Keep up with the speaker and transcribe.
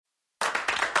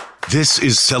This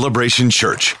is Celebration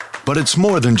Church, but it's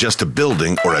more than just a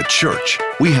building or a church.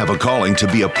 We have a calling to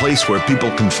be a place where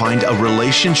people can find a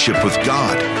relationship with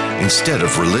God instead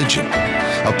of religion.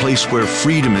 A place where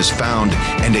freedom is found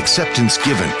and acceptance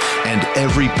given, and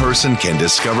every person can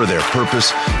discover their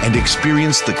purpose and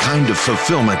experience the kind of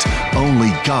fulfillment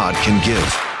only God can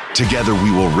give. Together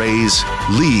we will raise,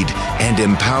 lead, and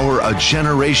empower a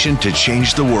generation to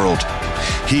change the world.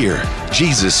 Here,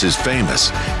 Jesus is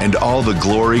famous, and all the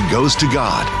glory goes to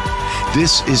God.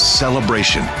 This is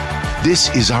celebration.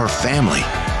 This is our family.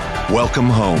 Welcome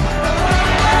home.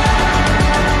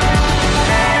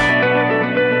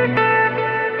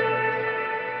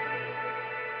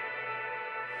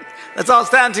 Let's all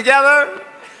stand together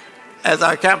as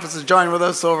our campuses join with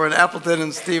us over in Appleton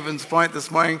and Stevens Point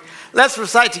this morning. Let's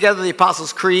recite together the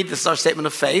Apostles' Creed. This is our statement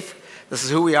of faith. This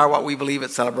is who we are, what we believe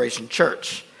at Celebration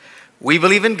Church. We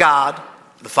believe in God,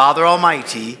 the Father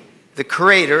Almighty, the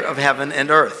creator of heaven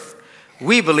and earth.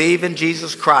 We believe in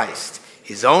Jesus Christ,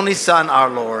 his only Son,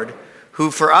 our Lord, who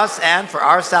for us and for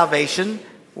our salvation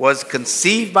was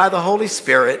conceived by the Holy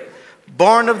Spirit,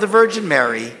 born of the Virgin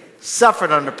Mary,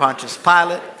 suffered under Pontius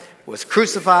Pilate, was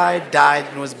crucified, died,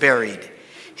 and was buried.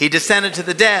 He descended to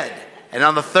the dead, and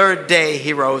on the third day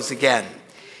he rose again.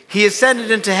 He ascended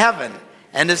into heaven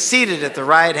and is seated at the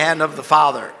right hand of the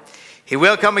Father. He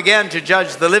will come again to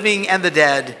judge the living and the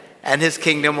dead, and his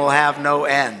kingdom will have no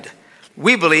end.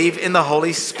 We believe in the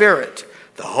Holy Spirit,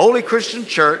 the holy Christian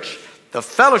church, the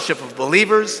fellowship of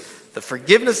believers, the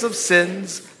forgiveness of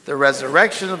sins, the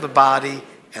resurrection of the body,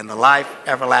 and the life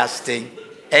everlasting.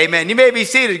 Amen. You may be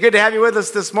seated. Good to have you with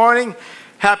us this morning.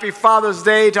 Happy Father's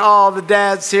Day to all the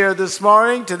dads here this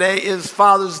morning. Today is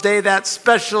Father's Day, that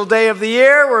special day of the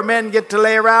year where men get to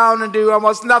lay around and do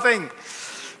almost nothing,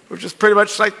 which is pretty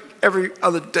much like every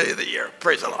other day of the year.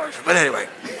 Praise the Lord. But anyway,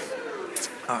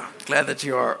 glad that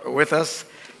you are with us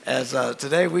as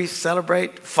today we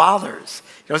celebrate fathers.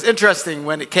 You know, it's interesting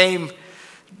when it came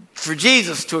for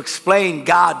Jesus to explain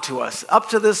God to us. Up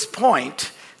to this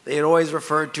point, they had always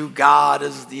referred to God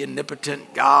as the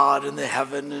omnipotent God in the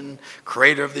heaven and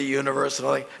creator of the universe and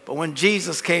all that. But when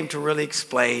Jesus came to really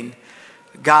explain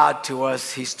God to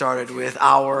us, he started with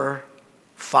our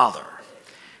Father.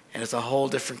 And it's a whole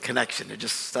different connection. It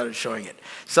just started showing it.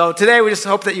 So today we just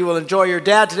hope that you will enjoy your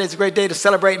dad. Today's a great day to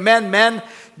celebrate men. Men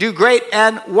do great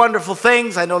and wonderful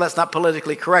things. I know that's not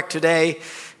politically correct today.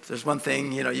 If there's one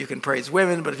thing, you can praise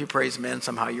women, but if you praise men,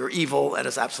 somehow you're evil. That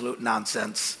is absolute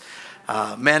nonsense.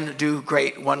 Men do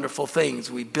great, wonderful things.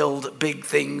 We build big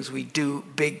things. We do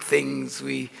big things.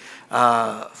 We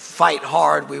fight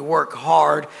hard. We work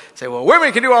hard. Say, well,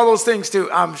 women can do all those things too.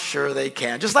 I'm sure they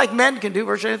can. Just like men can do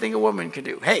virtually anything a woman can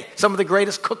do. Hey, some of the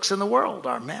greatest cooks in the world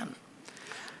are men.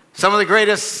 Some of the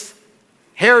greatest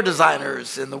hair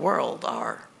designers in the world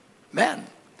are men.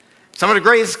 Some of the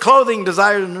greatest clothing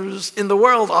designers in the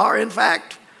world are, in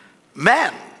fact,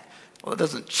 men. Well, it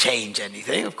doesn't change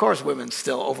anything. Of course, women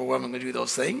still overwhelmingly do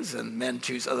those things, and men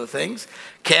choose other things.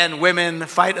 Can women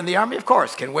fight in the army? Of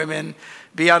course. Can women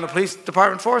be on the police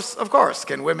department force? Of course.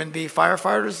 Can women be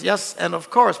firefighters? Yes, and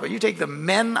of course. But you take the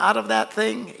men out of that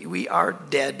thing, we are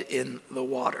dead in the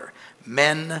water.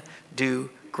 Men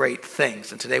do great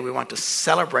things, and today we want to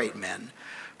celebrate men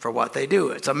for what they do.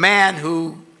 It's a man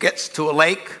who gets to a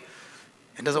lake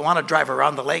and doesn't want to drive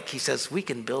around the lake. He says, we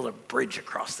can build a bridge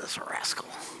across this rascal.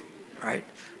 Right?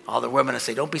 All the women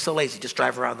say, don't be so lazy, just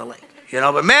drive around the lake.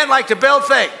 But men like to build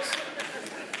things.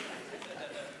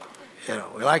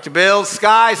 We like to build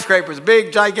skyscrapers,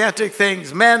 big, gigantic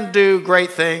things. Men do great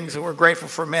things, and we're grateful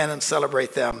for men and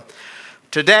celebrate them.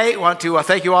 Today, I want to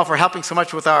thank you all for helping so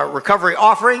much with our recovery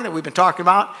offering that we've been talking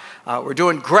about. We're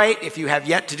doing great. If you have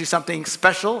yet to do something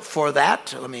special for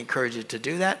that, let me encourage you to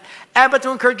do that. But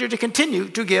to encourage you to continue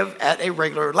to give at a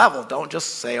regular level. Don't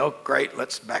just say, oh, great,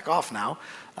 let's back off now.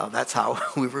 That's how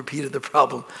we repeated the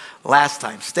problem last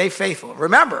time. Stay faithful.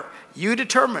 Remember, you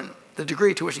determine the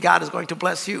degree to which God is going to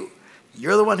bless you.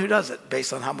 You're the one who does it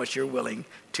based on how much you're willing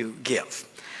to give.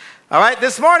 All right,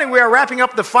 this morning we are wrapping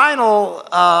up the final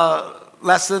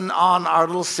lesson on our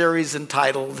little series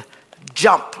entitled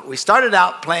Jump. We started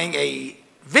out playing a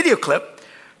video clip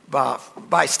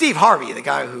by Steve Harvey, the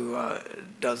guy who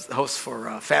does the host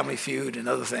for Family Feud and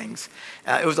other things.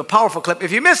 It was a powerful clip.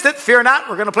 If you missed it, fear not.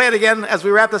 We're going to play it again as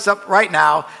we wrap this up right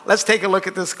now. Let's take a look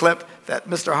at this clip that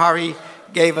Mr. Harvey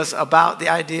gave us about the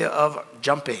idea of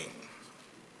jumping.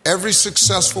 Every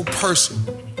successful person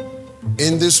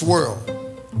in this world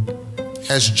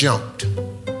has jumped.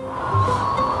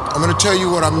 I'm going to tell you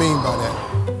what I mean by that.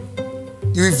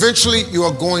 You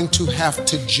are going to have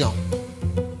to jump.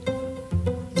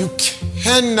 You can't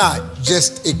cannot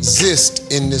just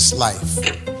exist in this life.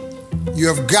 You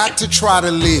have got to try to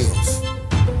live.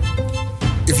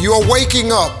 If you are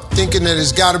waking up thinking that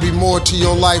it's got to be more to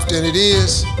your life than it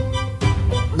is,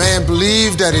 man,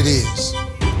 believe that it is.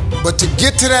 But to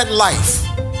get to that life,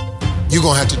 you're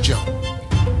going to have to jump.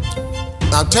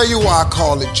 Now, I'll tell you why I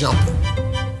call it jumping.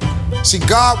 See,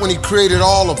 God, when he created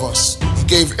all of us, he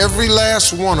gave every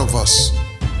last one of us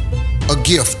a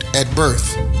gift at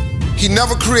birth. He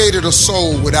never created a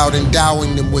soul without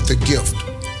endowing them with a gift.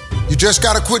 You just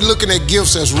got to quit looking at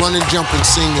gifts as running, jumping,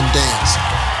 sing, and dance.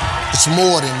 It's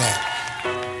more than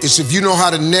that. It's if you know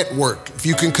how to network, if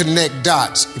you can connect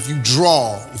dots, if you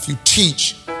draw, if you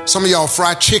teach. Some of y'all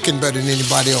fry chicken better than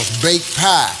anybody else, bake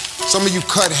pie. Some of you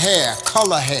cut hair,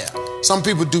 color hair. Some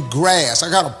people do grass. I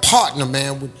got a partner,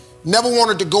 man, never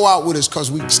wanted to go out with us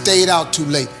because we stayed out too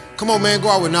late. Come on, man, go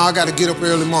out with. Now I got to get up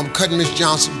early, Mom, cutting Miss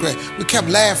Johnson grass. We kept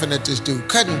laughing at this dude,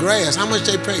 cutting grass. How much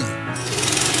they pay you?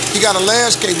 He got a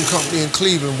landscaping company in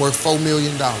Cleveland worth $4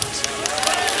 million.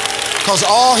 Because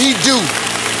all he do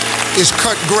is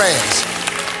cut grass.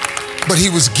 But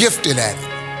he was gifted at it.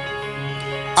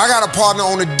 I got a partner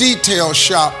on a detail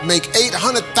shop, make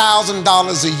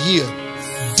 $800,000 a year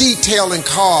detailing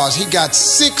cars. He got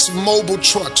 6 mobile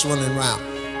trucks running around.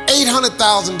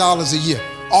 $800,000 a year.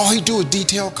 All he do is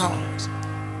detail cars.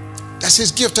 That's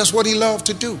his gift. That's what he loved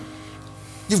to do.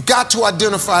 You've got to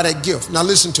identify that gift. Now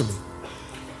listen to me.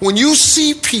 When you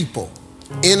see people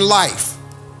in life,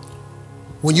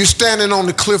 when you're standing on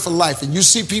the cliff of life and you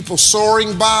see people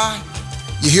soaring by,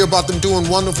 you hear about them doing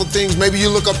wonderful things. Maybe you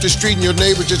look up the street and your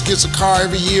neighbor just gets a car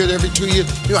every year, every 2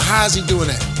 years. You know, how is he doing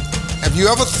that? Have you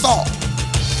ever thought,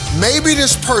 maybe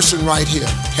this person right here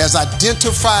has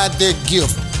identified their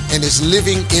gift and is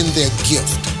living in their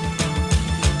gift?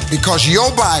 Because your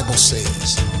Bible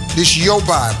says, your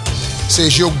Bible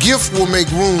says your gift will make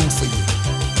room for you.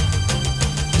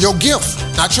 Your gift,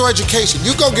 not your education.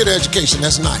 You go get an education,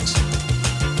 that's nice.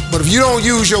 But if you don't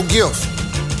use your gift,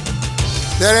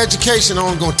 that education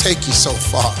only gonna take you so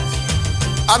far.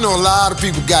 I know a lot of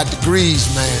people got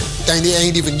degrees, man, thing they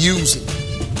ain't even using.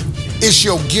 It's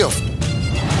your gift.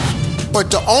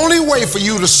 But the only way for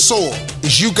you to soar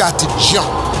is you got to jump.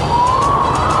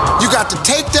 You got to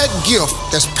take that gift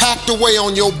that's packed away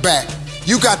on your back.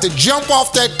 You got to jump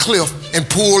off that cliff and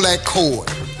pull that cord.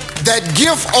 That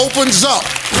gift opens up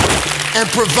and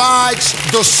provides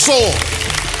the soar.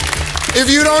 If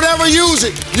you don't ever use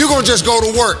it, you're gonna just go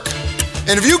to work.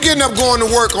 And if you're getting up going to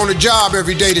work on a job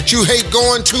every day that you hate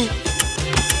going to,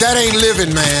 that ain't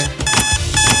living, man.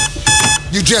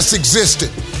 You just existed.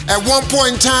 At one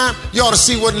point in time, you ought to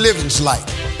see what living's like.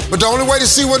 But the only way to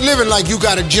see what living like, you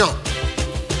gotta jump.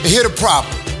 And here's the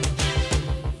problem.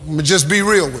 I'm gonna just be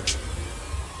real with you.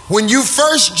 When you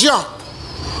first jump,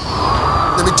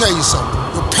 let me tell you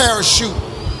something. Your parachute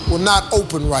will not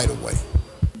open right away.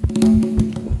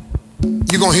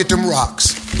 You're gonna hit them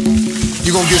rocks.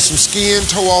 You're gonna get some skin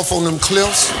tore off on them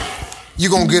cliffs.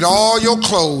 You're gonna get all your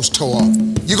clothes tore off.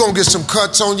 You're gonna get some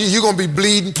cuts on you. You're gonna be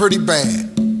bleeding pretty bad.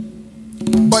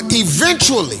 But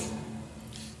eventually,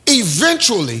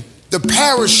 the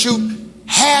parachute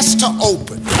has to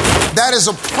open. That is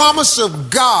a promise of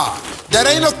God. That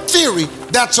ain't a theory,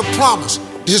 that's a promise.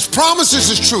 His promises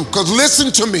is true, because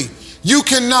listen to me. You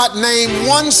cannot name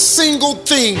one single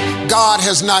thing God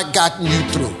has not gotten you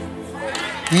through.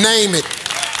 Name it.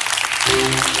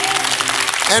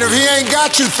 And if he ain't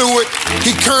got you through it,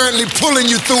 he currently pulling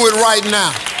you through it right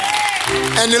now.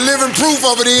 And the living proof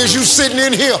of it is you sitting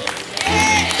in here.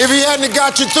 If he hadn't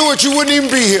got you through it, you wouldn't even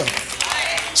be here.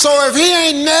 So if he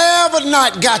ain't never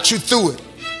not got you through it,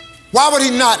 why would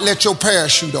he not let your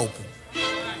parachute open?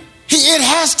 It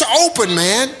has to open,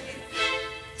 man.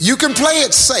 You can play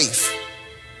it safe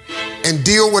and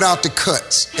deal without the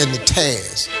cuts and the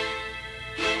tears.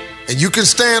 And you can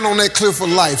stand on that cliff of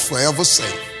life forever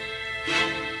safe.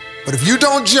 But if you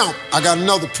don't jump, I got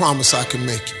another promise I can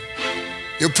make you.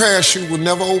 Your parachute will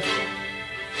never open.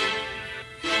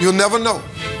 You'll never know.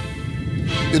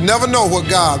 You'll never know what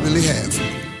God really has for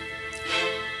you.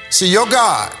 See, your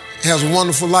God has a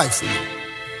wonderful life for you.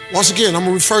 Once again, I'm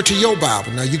going to refer to your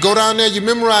Bible. Now, you go down there, you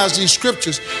memorize these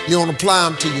scriptures, you don't apply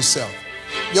them to yourself.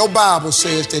 Your Bible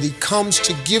says that he comes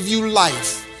to give you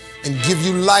life and give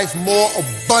you life more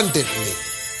abundantly.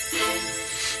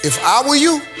 If I were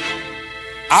you,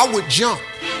 I would jump.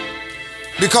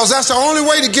 Because that's the only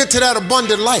way to get to that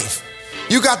abundant life.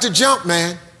 You got to jump,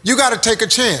 man. You got to take a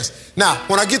chance. Now,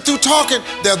 when I get through talking,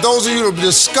 there are those of you who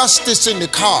discuss this in the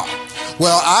car.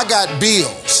 Well, I got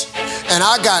bills. And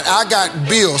I got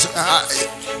bills.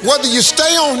 Whether you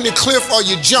stay on the cliff or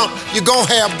you jump, you're going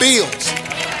to have bills.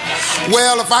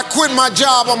 Well, if I quit my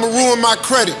job, I'm going to ruin my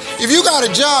credit. If you got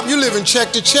a job, you living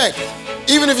check to check.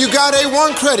 Even if you got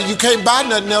A1 credit, you can't buy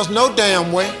nothing else no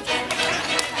damn way.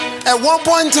 At one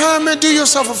point in time, man, do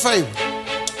yourself a favor.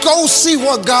 Go see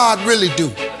what God really do.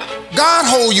 God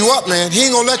hold you up, man. He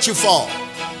ain't going to let you fall.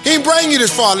 He ain't bring you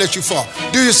this far to let you fall.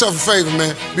 Do yourself a favor,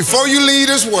 man. Before you leave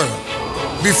this world,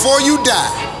 before you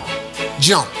die,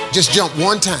 jump. Just jump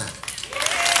one time.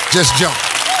 Just jump.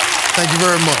 Thank you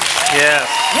very much. Yes.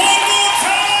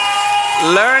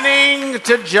 Learning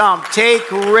to jump. Take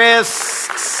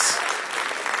risks.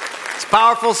 It's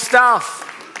powerful stuff.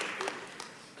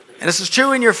 And this is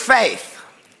true in your faith.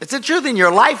 It's the truth in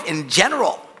your life in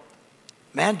general.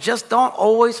 Man, just don't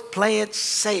always play it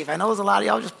safe. I know there's a lot of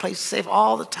y'all just play safe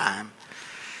all the time,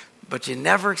 but you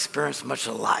never experience much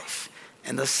of life.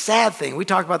 And the sad thing, we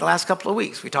talked about the last couple of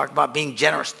weeks, we talked about being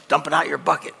generous, dumping out your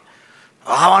bucket.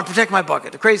 Oh, I want to protect my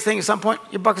bucket. The crazy thing, at some point,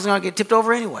 your bucket's going to get tipped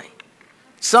over anyway.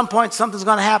 At some point, something's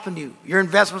going to happen to you. Your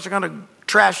investments are going to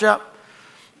trash up.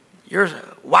 Your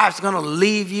wife's going to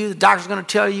leave you. The doctor's going to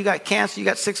tell you you got cancer, you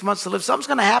got 6 months to live. Something's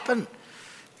going to happen.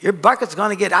 Your bucket's going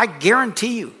to get, I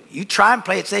guarantee you, you try and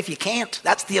play it safe, you can't.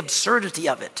 That's the absurdity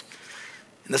of it.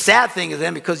 And the sad thing is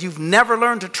then, because you've never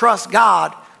learned to trust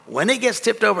God, when it gets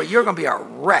tipped over, you're going to be a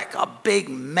wreck, a big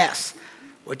mess.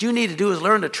 What you need to do is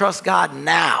learn to trust God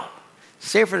now. It's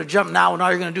safer to jump now when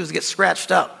all you're going to do is get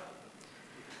scratched up.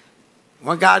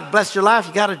 When God bless your life,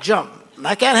 you got to jump. And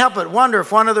I can't help but wonder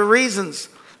if one of the reasons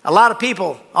a lot of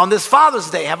people on this Father's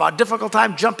Day have a difficult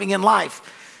time jumping in life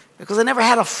because they never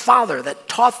had a father that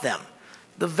taught them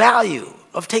the value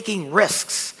of taking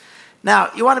risks.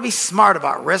 Now, you want to be smart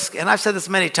about risk, and I've said this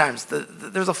many times.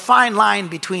 There's a fine line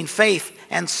between faith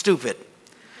and stupid.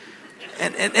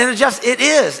 And it just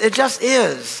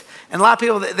is. And a lot of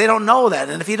people, they don't know that.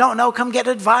 And if you don't know, come get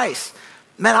advice.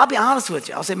 Man, I'll be honest with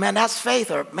you. I'll say, man, that's faith.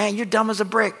 Or, man, you're dumb as a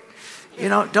brick. You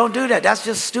know, don't do that. That's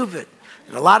just stupid.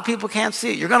 And a lot of people can't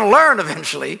see it. You're going to learn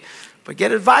eventually, but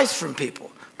get advice from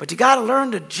people. But you got to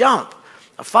learn to jump.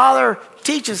 A father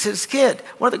teaches his kid.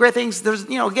 One of the great things, there's,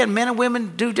 again, men and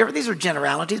women do different. These are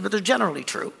generalities, but they're generally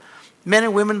true. Men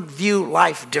and women view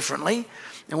life differently.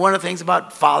 And one of the things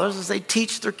about fathers is they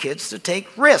teach their kids to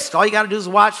take risks. All you got to do is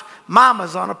watch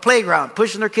mamas on a playground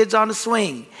pushing their kids on the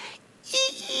swing.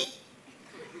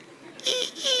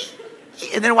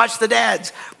 And then watch the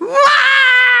dads.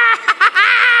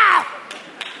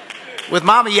 With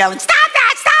mama yelling, stop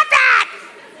that, stop that.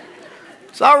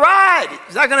 It's all right.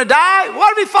 He's not going to die.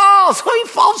 What if he falls? Well, he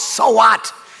falls, so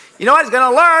what? You know what? He's going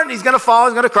to learn. He's going to fall.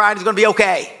 He's going to cry. And he's going to be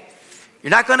okay.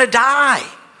 You're not going to die.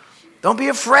 Don't be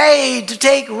afraid to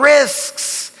take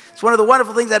risks. It's one of the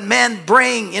wonderful things that men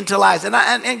bring into lives.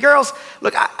 And girls,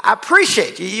 look, I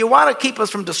appreciate you. You want to keep us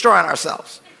from destroying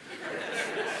ourselves.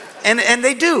 And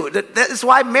they do. That's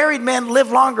why married men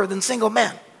live longer than single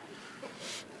men.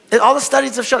 All the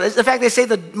studies have shown. In fact, they say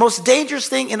the most dangerous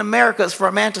thing in America is for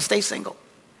a man to stay single.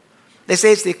 They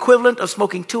say it's the equivalent of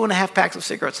smoking 2.5 packs of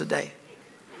cigarettes a day.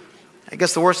 I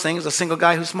guess the worst thing is a single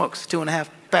guy who smokes 2.5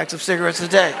 packs of cigarettes a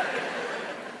day.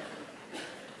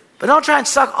 But don't try and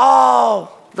suck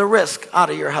all the risk out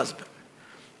of your husband.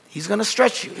 He's going to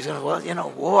stretch you. He's going to,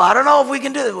 I don't know if we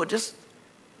can do it. Well, just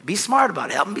be smart about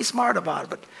it. Help him be smart about it.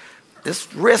 But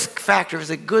this risk factor is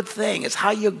a good thing. It's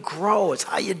how you grow. It's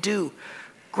how you do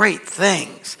great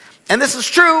things. And this is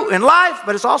true in life,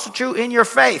 but it's also true in your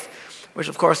faith, which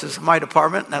of course is my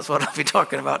department, and that's what I'll be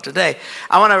talking about today.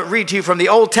 I want to read to you from the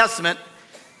Old Testament,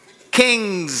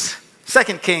 Kings, 2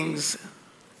 Kings,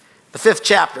 the 5th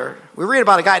chapter. We read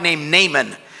about a guy named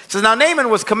Naaman. It says, now Naaman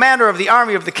was commander of the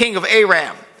army of the king of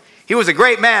Aram. He was a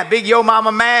great man, big yo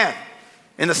mama man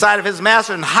in the sight of his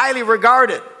master and highly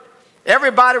regarded.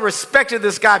 Everybody respected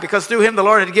this guy because through him the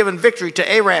Lord had given victory to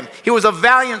Aram. He was a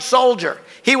valiant soldier.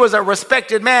 He was a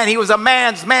respected man. He was a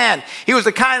man's man. He was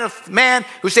the kind of man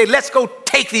who said, let's go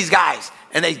take these guys.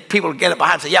 And people would get up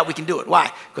behind him and say, yeah, we can do it.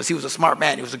 Why? Because he was a smart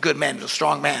man. He was a good man. He was a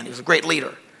strong man. He was a great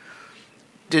leader.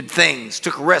 Did things,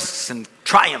 took risks, and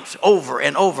triumphed over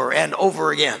and over and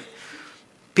over again.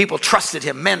 People trusted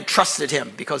him. Men trusted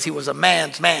him because he was a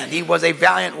man's man. He was a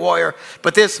valiant warrior.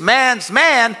 But this man's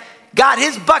man got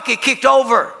his bucket kicked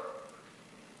over.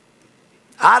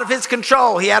 Out of his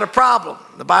control, he had a problem.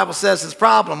 The Bible says his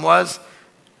problem was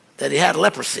that he had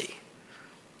leprosy.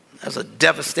 That was a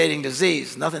devastating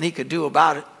disease. Nothing he could do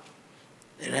about it.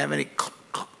 They didn't have any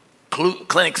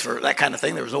clinics for that kind of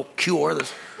thing. There was no cure.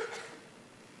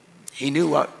 He knew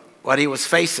what he was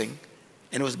facing,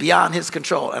 and it was beyond his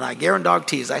control. And I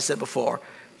guarantee, as I said before,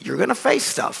 you're going to face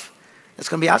stuff that's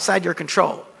going to be outside your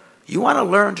control. You want to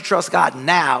learn to trust God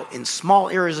now in small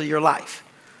areas of your life.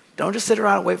 Don't just sit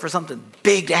around and wait for something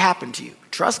big to happen to you.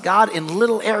 Trust God in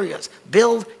little areas.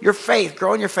 Build your faith,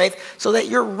 grow in your faith so that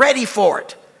you're ready for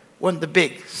it when the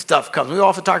big stuff comes. We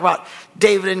often talk about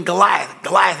David and Goliath.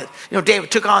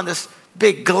 David took on this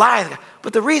big Goliath.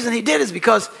 But the reason he did is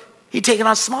because he'd taken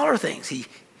on smaller things.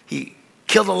 He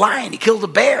killed a lion. He killed a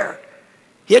bear.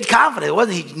 He had confidence. It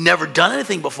wasn't he'd never done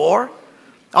anything before.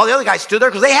 All the other guys stood there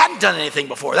because they hadn't done anything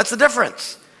before. That's the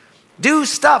difference. Do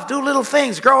stuff. Do little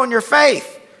things. Grow in your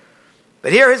faith.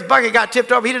 But here his bucket got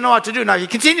tipped over. He didn't know what to do. Now, you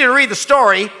continue to read the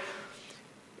story.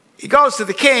 He goes to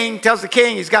the king, tells the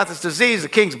king he's got this disease. The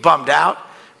king's bummed out.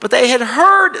 But they had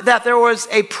heard that there was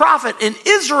a prophet in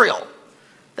Israel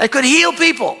that could heal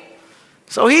people.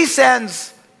 So he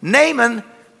sends Naaman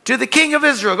to the king of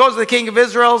Israel. Goes to the king of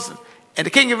Israel, and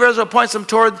the king of Israel points him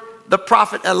toward the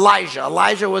prophet Elijah.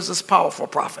 Elijah was this powerful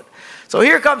prophet. So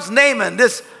here comes Naaman,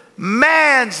 this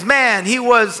man's man. He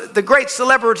was the great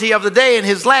celebrity of the day in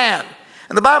his land.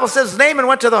 And the Bible says Naaman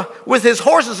went with his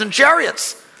horses and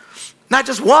chariots. Not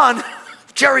just one,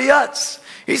 chariots.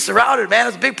 He's surrounded, man.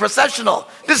 It's a big processional.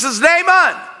 This is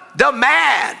Naaman, the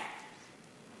man.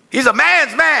 He's a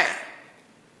man's man.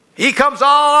 He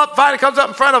finally comes up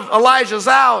in front of Elijah's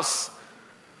house,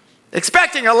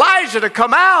 expecting Elijah to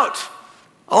come out.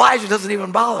 Elijah doesn't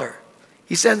even bother.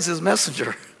 He sends his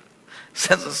messenger,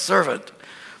 sends a servant,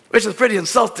 which is pretty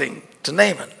insulting to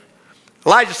Naaman.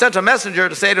 Elijah sent a messenger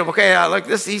to say to him, okay, look,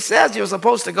 he says you're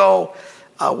supposed to go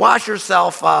wash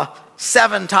yourself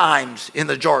 7 times in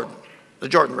the Jordan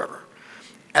River.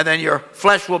 And then your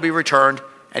flesh will be returned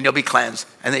and you'll be cleansed.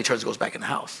 And then he turns and goes back in the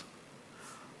house.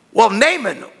 Well,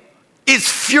 Naaman is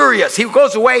furious. He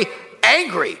goes away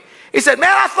angry. He said,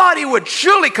 man, I thought he would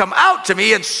surely come out to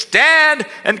me and stand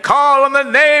and call on the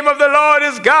name of the Lord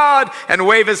his God and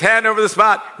wave his hand over the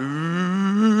spot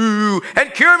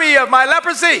and cure me of my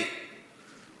leprosy.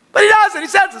 But he doesn't. He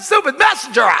sends a stupid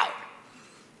messenger out.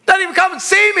 Doesn't even come and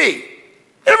see me. You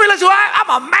don't realize who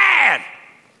I'm a man.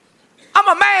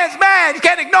 I'm a man's man. You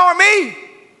can't ignore me.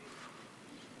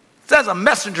 Sends a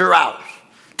messenger out.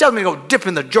 Tells me to go dip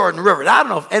in the Jordan River. Now, I don't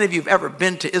know if any of you have ever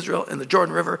been to Israel in the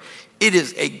Jordan River. It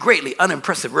is a greatly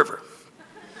unimpressive river.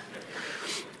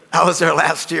 I was there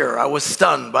last year. I was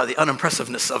stunned by the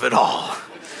unimpressiveness of it all.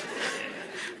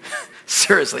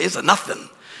 Seriously, it's a nothing.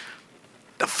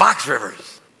 The Fox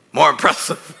River's more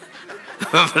impressive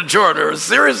than the Jordan River.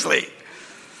 Seriously.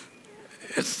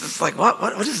 It's just like,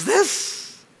 what is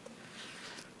this?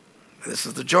 This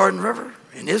is the Jordan River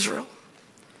in Israel.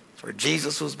 It's where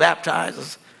Jesus was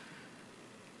baptized.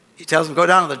 He tells him, go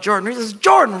down to the Jordan River. He says,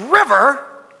 Jordan River?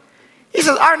 He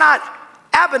says, are not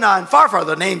Abana and Pharpar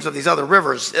the names of these other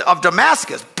rivers of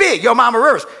Damascus? Big, Yo Mama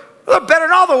rivers. They're better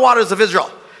than all the waters of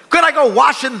Israel. Could I go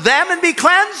wash in them and be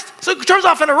cleansed? So he turns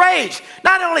off in a rage.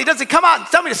 Not only does he come out and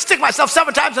tell me to stick myself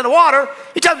 7 times in the water,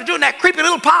 he tells me to do it in that creepy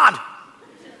little pond.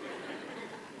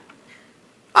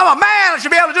 I'm a man. I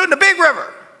should be able to do it in the big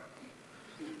river.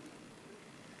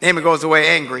 Naaman goes away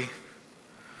angry.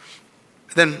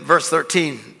 Then verse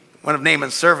 13, one of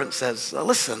Naaman's servants says,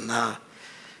 listen,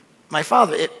 my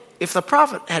father, if the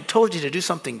prophet had told you to do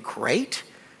something great,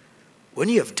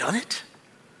 wouldn't you have done it?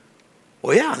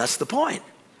 Well, yeah, that's the point.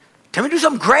 Tell me to do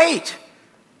something great.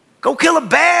 Go kill a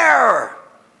bear.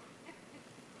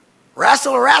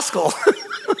 Wrestle a rascal.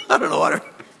 I don't know what.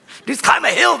 Just climb a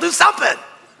hill. Do something.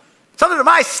 Something to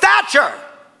my stature.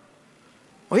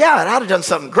 Well, yeah, I'd have done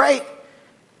something great.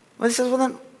 Well, he says, well,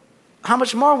 then how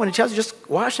much more when he tells you just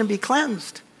wash and be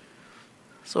cleansed?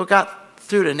 So it got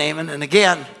through to Naaman. And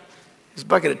again, his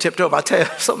bucket had tipped over. I'll tell you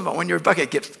something about when your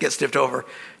bucket gets tipped over,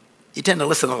 you tend to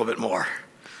listen a little bit more.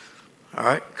 All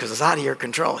right? Because it's out of your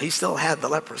control. He still had the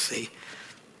leprosy.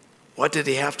 What did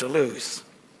he have to lose?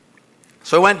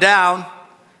 So he went down.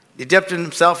 He dipped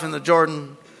himself in the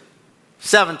Jordan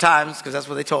 7 times, because that's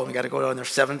what they told him. You got to go down there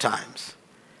 7 times.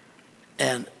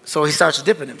 And so he starts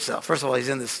dipping himself. First of all, he's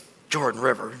in this Jordan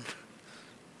River.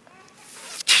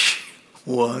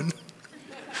 1,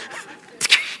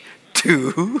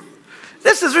 2.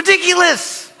 This is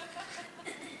ridiculous.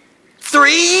 3.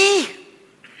 I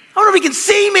wonder if he can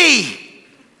see me.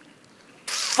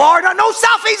 4. No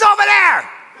selfies over there.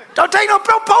 Don't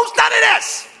post none of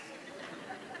this.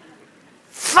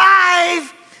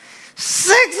 5,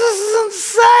 6. This is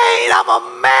insane. I'm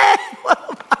a man. What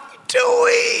am I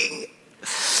doing?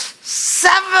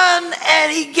 7,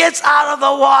 and he gets out of the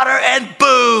water, and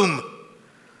boom.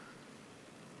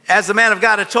 As the man of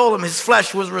God had told him, his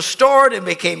flesh was restored and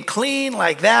became clean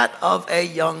like that of a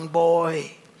young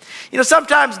boy. You know,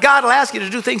 sometimes God will ask you to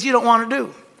do things you don't want to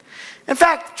do. In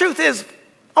fact, the truth is,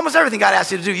 almost everything God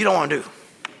asks you to do, you don't want to do.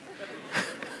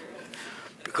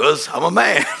 Because I'm a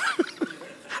man.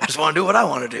 I just want to do what I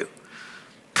want to do.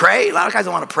 Pray. A lot of guys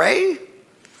don't want to pray.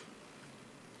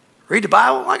 Read the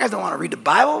Bible. A lot of guys don't want to read the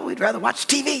Bible. We'd rather watch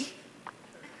TV.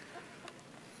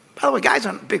 By the way, guys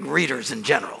aren't big readers in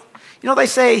general. You know, they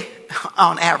say,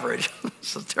 on average,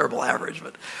 it's a terrible average,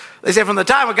 but they say from the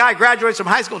time a guy graduates from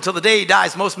high school until the day he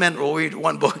dies, most men will read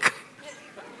one book.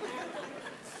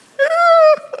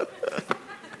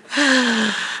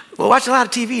 We'll watch a lot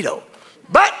of TV, though.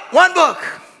 But one book.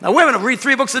 Now, women will read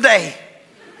 3 books a day.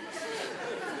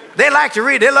 They like to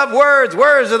read. They love words.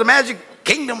 Words are the magic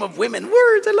kingdom of women.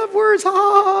 Words. They love words.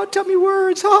 Ah, tell me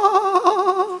words.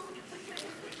 Ah.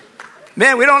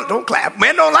 Man, we don't clap.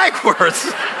 Men don't like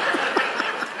words.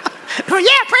 Oh,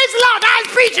 yeah, praise the Lord. I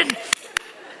was preaching.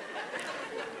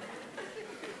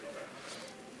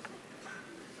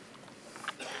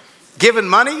 Giving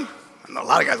money. I know a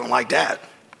lot of guys don't like that.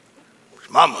 It's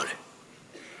my money.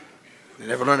 They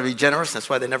never learn to be generous. That's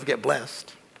why they never get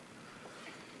blessed.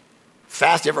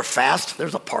 Fast. You ever fast?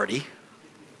 There's a party.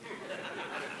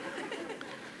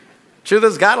 Truth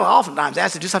is, God will oftentimes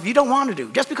ask you to do stuff you don't want to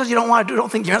do. Just because you don't want to do it,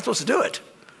 don't think you're not supposed to do it.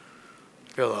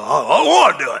 You're like, I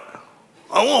want to do it.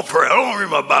 I won't pray. I don't want to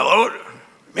read my Bible.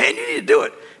 Man, you need to do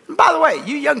it. And by the way,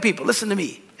 you young people, listen to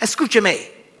me. Escúchame.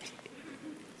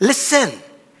 Listen.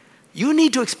 You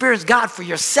need to experience God for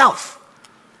yourself.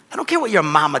 I don't care what your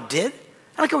mama did.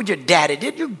 I don't care what your daddy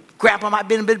did. Your grandpa might have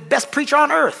been the best preacher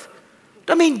on earth.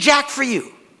 Doesn't mean jack for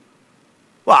you.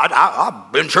 Well,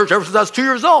 I've been in church ever since I was 2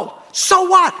 years old. So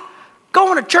what?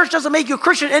 Going to church doesn't make you a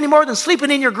Christian any more than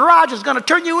sleeping in your garage is going to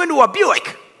turn you into a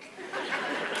Buick.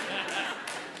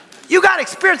 You got to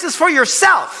experience this for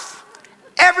yourself.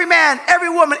 Every man, every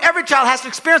woman, every child has to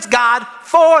experience God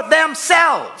for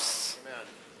themselves. Amen.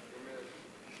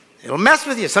 It'll mess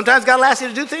with you. Sometimes God will ask you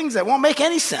to do things that won't make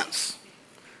any sense.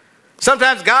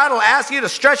 Sometimes God will ask you to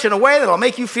stretch in a way that will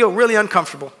make you feel really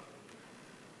uncomfortable.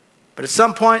 But at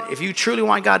some point, if you truly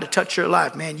want God to touch your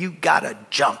life, man, you got to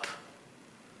jump.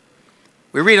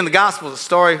 We read in the Gospels a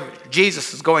story.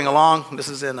 Jesus is going along. This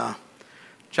is in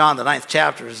John, the 9th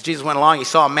chapter. As Jesus went along, he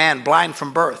saw a man blind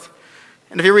from birth.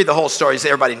 And if you read the whole story,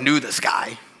 everybody knew this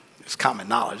guy. It's common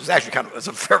knowledge. It's actually it's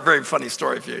a very, very funny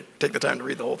story if you take the time to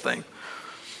read the whole thing.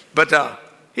 But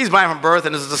he's blind from birth,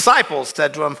 and his disciples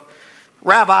said to him,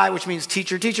 Rabbi, which means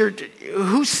teacher,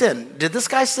 who sinned? Did this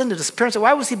guy sin? Did his parents?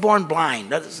 Why was he born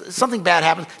blind? Something bad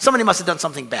happened. Somebody must have done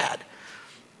something bad.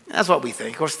 And that's what we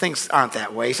think. Of course, things aren't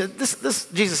that way. He said,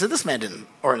 Jesus said, this man didn't,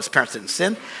 or his parents didn't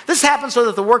sin. This happened so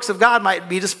that the works of God might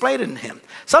be displayed in him.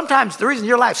 Sometimes the reason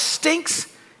your life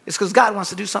stinks is because God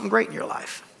wants to do something great in your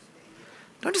life.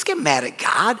 Don't just get mad at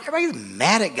God. Everybody gets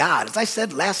mad at God. As I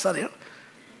said last Sunday,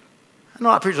 I know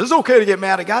I preach, it's okay to get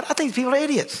mad at God. I think people are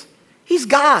idiots. He's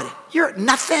God. You're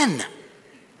nothing.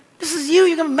 This is you.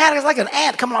 You're going to be mad at like an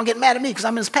ant coming along getting mad at me because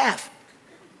I'm in his path.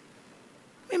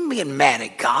 I'm getting mad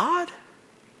at God.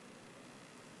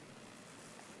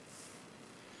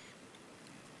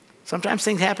 Sometimes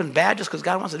things happen bad just because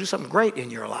God wants to do something great in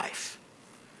your life.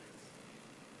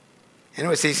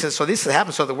 Anyway, he says, so this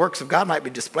happened so the works of God might be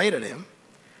displayed in him.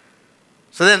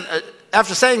 So then,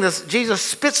 after saying this, Jesus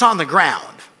spits on the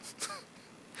ground.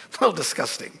 A little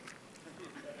disgusting.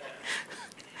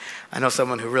 I know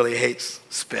someone who really hates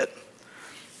spit.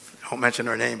 I won't mention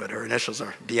her name, but her initials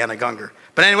are Deanna Gunger.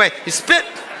 But anyway, he spit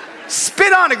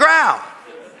on the ground.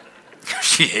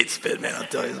 She hates spit, man. I'll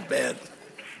tell you, it's bad.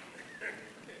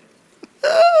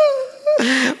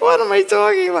 What am I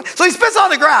talking about? So he spits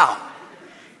on the ground.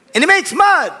 And he makes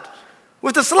mud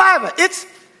with the saliva. It's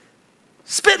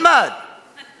spit mud.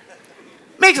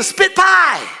 Makes a spit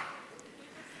pie.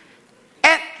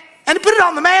 And he put it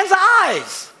on the man's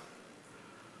eyes.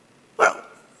 Well,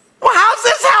 how's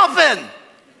this helping?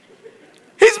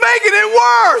 He's making it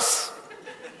worse.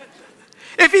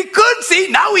 If he could see,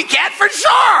 now he can't for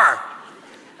sure.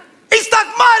 He stuck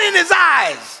mud in his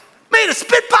eyes. Made a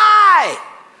spit pie.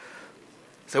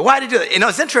 So why did he do that? You know,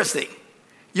 it's interesting.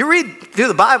 You read through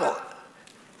the Bible,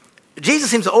 Jesus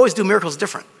seems to always do miracles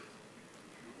different.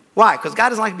 Why? Because God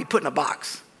doesn't like to be put in a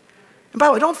box. And by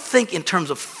the way, don't think in terms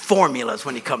of formulas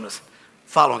when you come to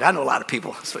following. I know a lot of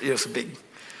people. It's a big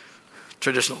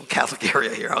traditional Catholic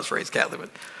area here. I was raised Catholic. But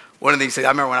one of the things, I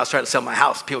remember when I was trying to sell my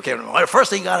house, people came to me, well, the first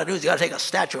thing you got to do is you got to take a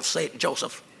statue of St.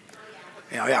 Joseph.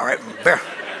 Yeah, right.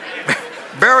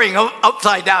 Burying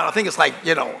upside down. I think it's like,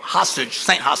 hostage,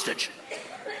 Saint Hostage.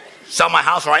 Sell my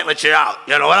house, right? Let you out.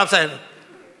 You know what I'm saying?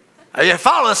 You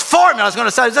follow this formula I was going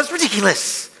to say. That's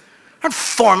ridiculous. Not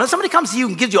formula. Somebody comes to you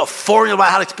and gives you a formula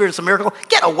about how to experience a miracle.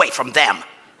 Get away from them.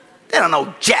 They don't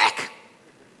know Jack.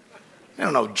 They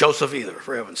don't know Joseph either,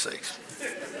 for heaven's sakes.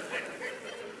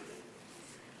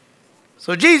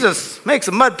 So Jesus makes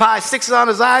a mud pie, sticks it on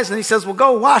his eyes, and he says, well,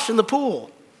 go wash in the pool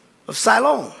of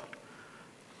Siloam.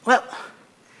 Well,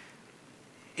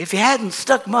 if he hadn't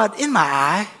stuck mud in my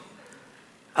eye,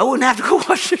 I wouldn't have to go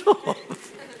wash it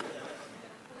off.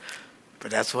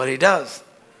 But that's what he does.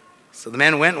 So the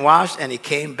man went and washed, and he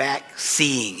came back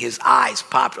seeing. His eyes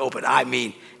popped open. I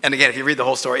mean, and again, if you read the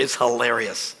whole story, it's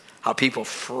hilarious how people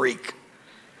freak.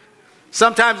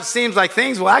 Sometimes it seems like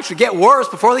things will actually get worse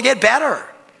before they get better.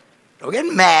 Don't get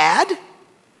mad.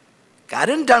 God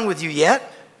isn't done with you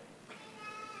yet.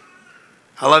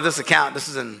 I love this account. This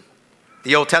is in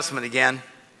the Old Testament again,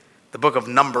 the book of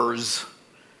Numbers,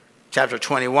 chapter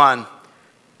 21.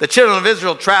 The children of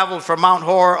Israel traveled from Mount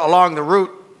Hor along the route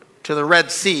to the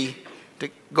Red Sea to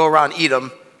go around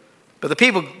Edom. But the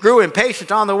people grew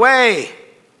impatient on the way.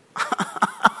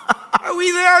 Are we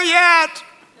there yet?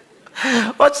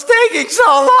 What's taking so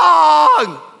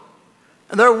long?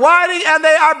 And they're whining and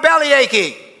they are belly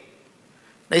aching.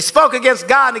 They spoke against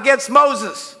God and against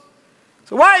Moses.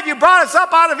 So why have you brought us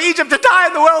up out of Egypt to die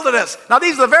in the wilderness? Now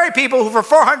these are the very people who for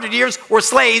 400 years were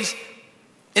slaves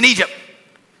in Egypt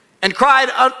and cried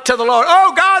out to the Lord,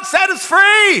 oh God, set us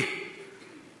free.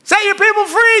 Set your people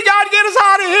free. God, get us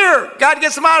out of here. God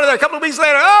gets them out of there. A couple of weeks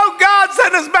later, oh God,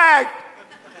 send us back.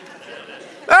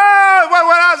 Oh, what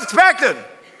I was expecting.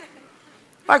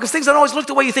 Why? Because things don't always look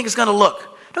the way you think it's going to look.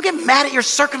 Don't get mad at your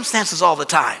circumstances all the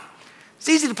time. It's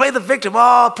easy to play the victim.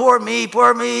 Oh, poor me,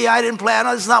 I didn't plan.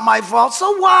 Oh, it's not my fault.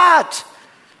 So what?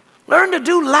 Learn to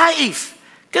do life.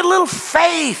 Get a little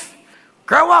faith.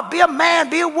 Grow up. Be a man.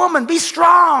 Be a woman. Be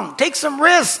strong. Take some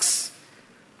risks.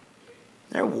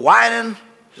 They're whining.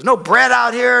 There's no bread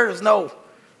out here. There's no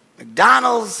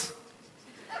McDonald's.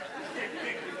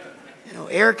 You know,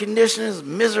 air conditioning is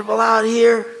miserable out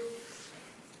here.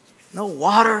 No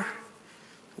water.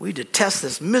 We detest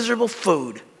this miserable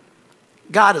food.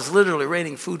 God is literally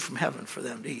raining food from heaven for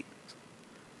them to eat.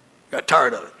 Got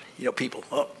tired of it. You know, people,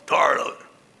 oh, tired of it.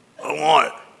 I don't want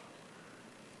it.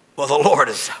 Well, the Lord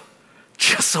is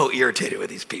just so irritated with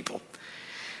these people.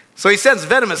 So he sends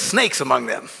venomous snakes among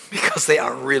them because they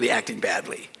are really acting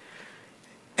badly.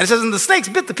 And it says, and the snakes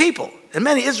bit the people, and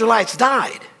many Israelites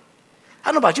died. I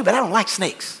don't know about you, but I don't like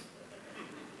snakes.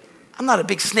 I'm not a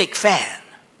big snake fan.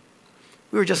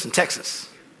 We were just in Texas.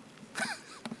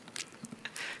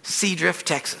 Seadrift,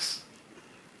 Texas.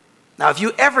 Now, if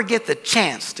you ever get the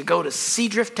chance to go to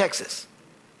Seadrift, Texas,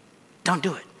 don't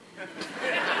do it.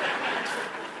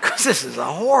 Because this is a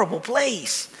horrible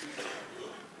place.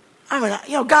 I mean,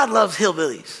 you know, God loves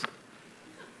hillbillies.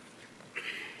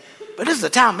 But this is a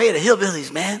town made of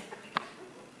hillbillies, man.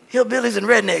 Hillbillies and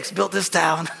rednecks built this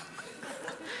town.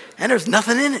 And there's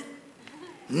nothing in it.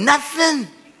 Nothing.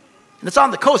 And it's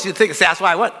on the coast. You'd think, that's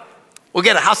why what? We'll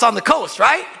get a house on the coast,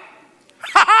 right?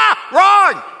 Ha ha!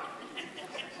 Wrong!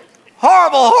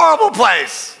 Horrible, horrible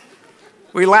place.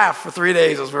 We laughed for 3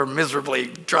 days as we were miserably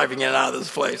driving in and out of this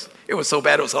place. It was so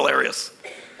bad, it was hilarious.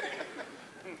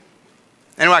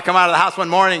 Anyway, I come out of the house one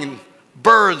morning and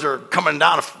birds are coming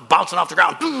down, bouncing off the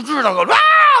ground. And I'm going,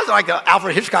 ah! It's like an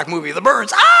Alfred Hitchcock movie, the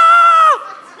birds.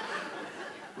 Ah!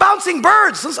 Bouncing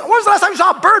birds. When was the last time you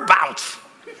saw a bird bounce?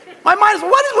 My mind is,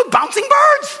 what is with bouncing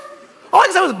birds? All I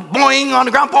said was boing on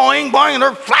the ground, boing, boing, and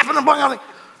they're flapping and boing. I'm like,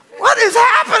 what is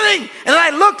happening? And then I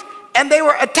looked, and they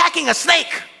were attacking a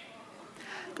snake.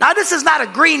 Now, this is not a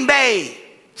Green Bay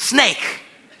snake.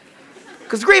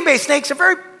 Because Green Bay snakes are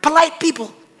very polite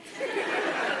people.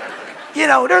 You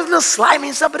know, they're a little slimy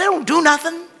and stuff, but they don't do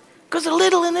nothing. Because they're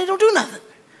little and they don't do nothing.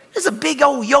 This is a big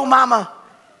old yo mama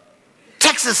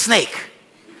Texas snake.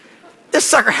 This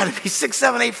sucker had to be 6,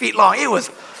 7, 8 feet long. It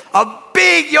was a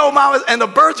big yo mama, and the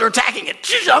birds are attacking it.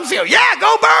 I'm saying, yeah,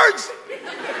 go birds!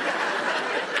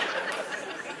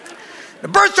 The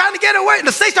bird's trying to get away, and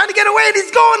the snake's trying to get away, and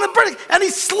he's going, and he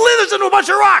slithers into a bunch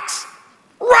of rocks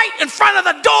right in front of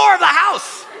the door of the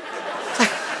house. It's like,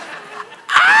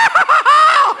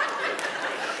 oh!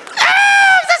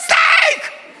 Oh, it's a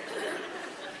snake!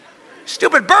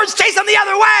 Stupid birds chase him the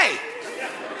other way.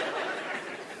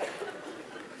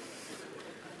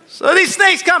 So these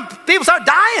snakes come, people start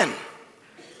dying.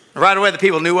 Right away, the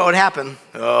people knew what would happen.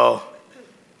 Oh,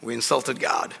 we insulted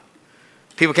God.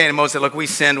 People came to Moses and said, look, we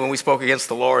sinned when we spoke against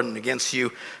the Lord and against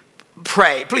you.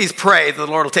 Pray, please pray that the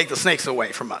Lord will take the snakes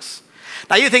away from us.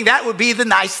 Now, you think that would be the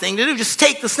nice thing to do, just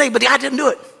take the snake, but God didn't do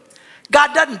it.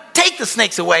 God doesn't take the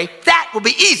snakes away. That will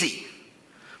be easy.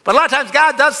 But a lot of times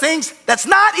God does things that's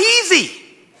not easy.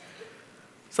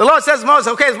 So the Lord says to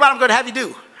Moses, okay, this is what I'm going to have you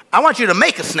do. I want you to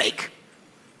make a snake.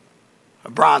 A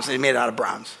bronze, and he made it out of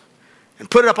bronze. And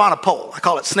put it up on a pole. I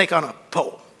call it snake on a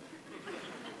pole.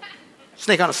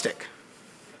 Snake on a stick.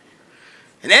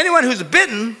 And anyone who's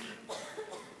bitten,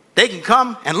 they can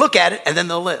come and look at it, and then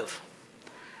they'll live.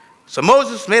 So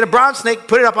Moses made a bronze snake,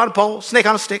 put it up on a pole, snake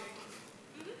on a stick.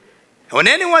 And when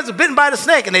anyone's bitten by the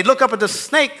snake and they'd look up at the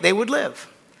snake, they would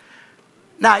live.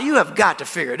 Now, you have got to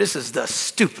figure this is the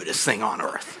stupidest thing on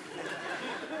earth.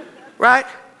 Right?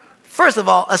 First of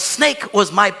all, a snake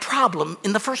was my problem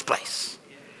in the first place.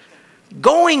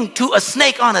 Going to a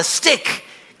snake on a stick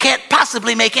can't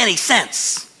possibly make any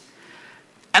sense.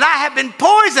 And I have been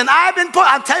poisoned.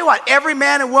 I'll tell you what, every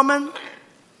man and woman,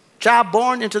 child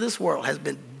born into this world has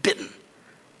been bitten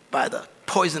by the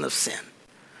poison of sin.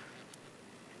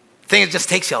 Thing just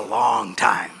takes you a long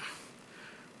time.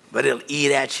 But it'll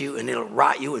eat at you and it'll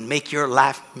rot you and make your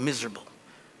life miserable.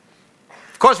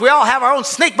 Of course, we all have our own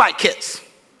snake bite kits.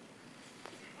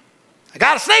 I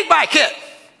got a snake bite kit.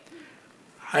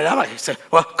 All right, I might say,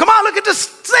 well, come on, look at this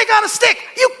snake on a stick.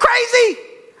 You crazy?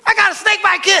 I got a snake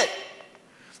bite kit.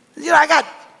 You know, I got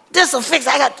this will fix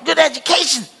it. I got good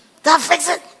education. That'll fix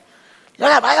it. You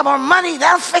know, I got more money.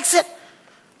 That'll fix it.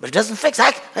 But it doesn't fix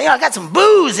it. I got some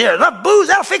booze here. Enough booze.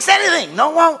 That'll fix anything.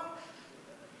 No, it won't.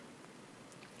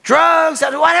 Drugs,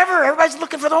 whatever. Everybody's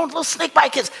looking for their own little snake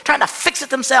bite kits, trying to fix it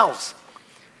themselves.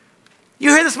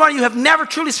 You hear this morning, you have never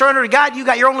truly surrendered to God. You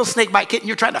got your own little snake bite kit, and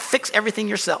you're trying to fix everything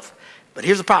yourself. But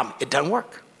here's the problem. It doesn't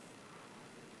work.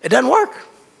 It doesn't work.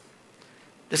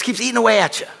 It just keeps eating away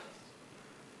at you.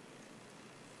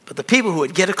 But the people who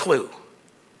would get a clue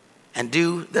and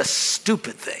do the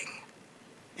stupid thing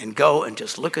and go and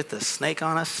just look at the snake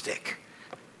on a stick,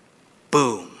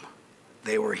 boom,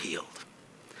 they were healed.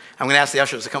 I'm going to ask the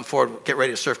ushers to come forward, get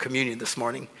ready to serve communion this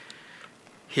morning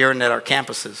here and at our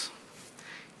campuses.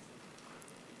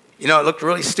 You know, it looked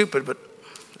really stupid, but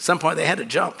at some point they had to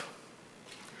jump.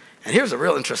 And here's a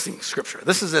real interesting scripture.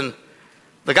 This is in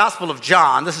the Gospel of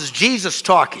John. This is Jesus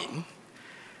talking.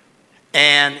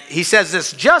 And he says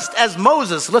this, just as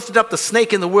Moses lifted up the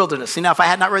snake in the wilderness. See, now, if I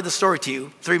had not read the story to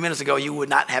you 3 minutes ago, you would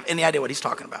not have any idea what he's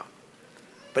talking about.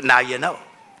 But now you know.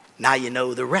 Now you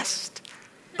know the rest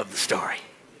of the story.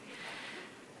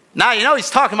 Now you know he's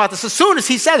talking about this. As soon as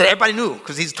he said it, everybody knew,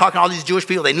 because he's talking to all these Jewish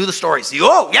people. They knew the story. So,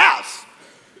 oh, yes.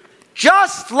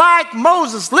 Just like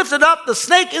Moses lifted up the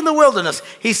snake in the wilderness,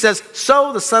 he says,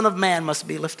 so the Son of Man must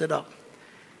be lifted up.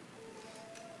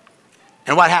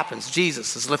 And what happens?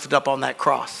 Jesus is lifted up on that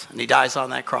cross, and he dies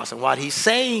on that cross. And what he's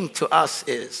saying to us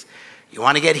is, you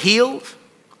want to get healed?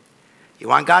 You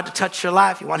want God to touch your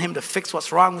life? You want him to fix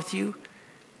what's wrong with you?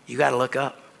 You got to look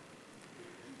up.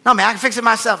 No, man, I can fix it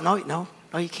myself. No,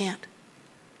 you can't.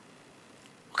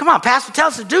 Come on, Pastor, tell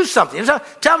us to do something.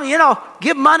 Tell me,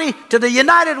 give money to the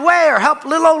United Way or help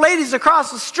little old ladies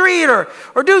across the street or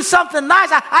do something nice.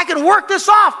 I can work this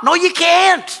off. No, you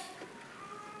can't.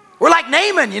 We're like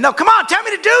Naaman, Come on, tell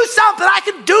me to do something. I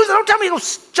can do something. Don't tell me to go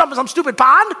jump in some stupid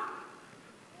pond.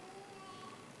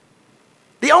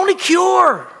 The only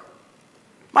cure,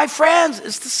 my friends,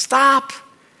 is to stop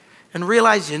and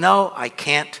realize, I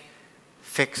can't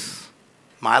fix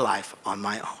my life on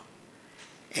my own.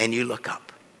 And you look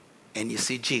up and you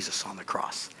see Jesus on the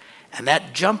cross. And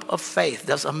that jump of faith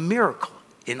does a miracle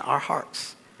in our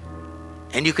hearts.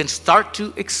 And you can start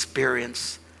to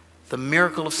experience the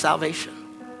miracle of salvation,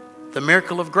 the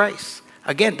miracle of grace.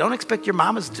 Again, don't expect your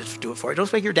mamas to do it for you. Don't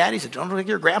expect your daddies to do it. Don't expect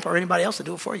your grandpa or anybody else to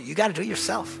do it for you. You got to do it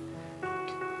yourself.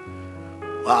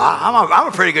 Well, I'm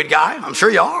a pretty good guy. I'm sure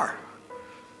you are.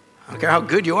 I don't care how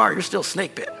good you are. You're still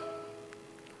snake bit.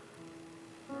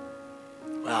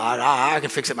 Well, I can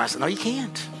fix it myself. No, you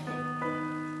can't.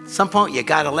 At some point, you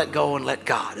got to let go and let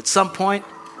God. At some point,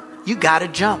 you got to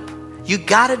jump. You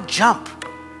got to jump.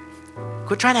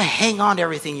 Quit trying to hang on to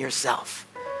everything yourself.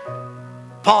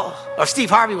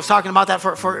 Steve Harvey was talking about that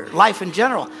for life in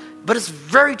general. But it's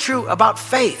very true about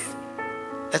faith.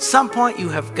 At some point, you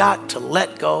have got to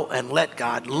let go and let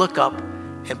God. Look up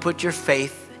and put your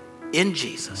faith in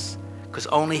Jesus, because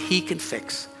only he can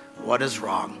fix what is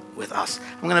wrong with us.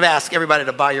 I'm going to ask everybody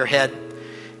to bow your head,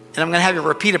 and I'm going to have you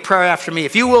repeat a prayer after me.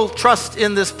 If you will trust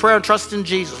in this prayer and trust in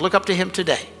Jesus, look up to him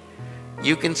today,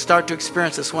 you can start to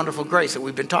experience this wonderful grace that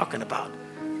we've been talking about.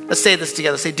 Let's say this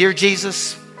together. Say, dear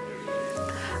Jesus,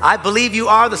 I believe you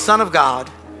are the Son of God,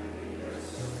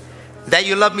 that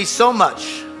you love me so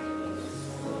much.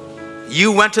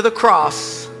 You went to the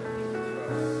cross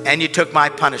and you took my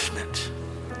punishment.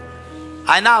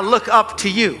 I now look up to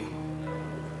you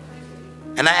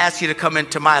and I ask you to come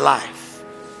into my life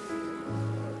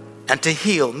and to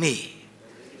heal me.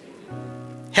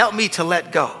 Help me to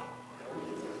let go.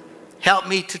 Help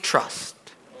me to trust.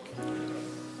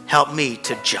 Help me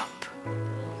to jump.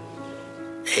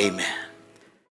 Amen.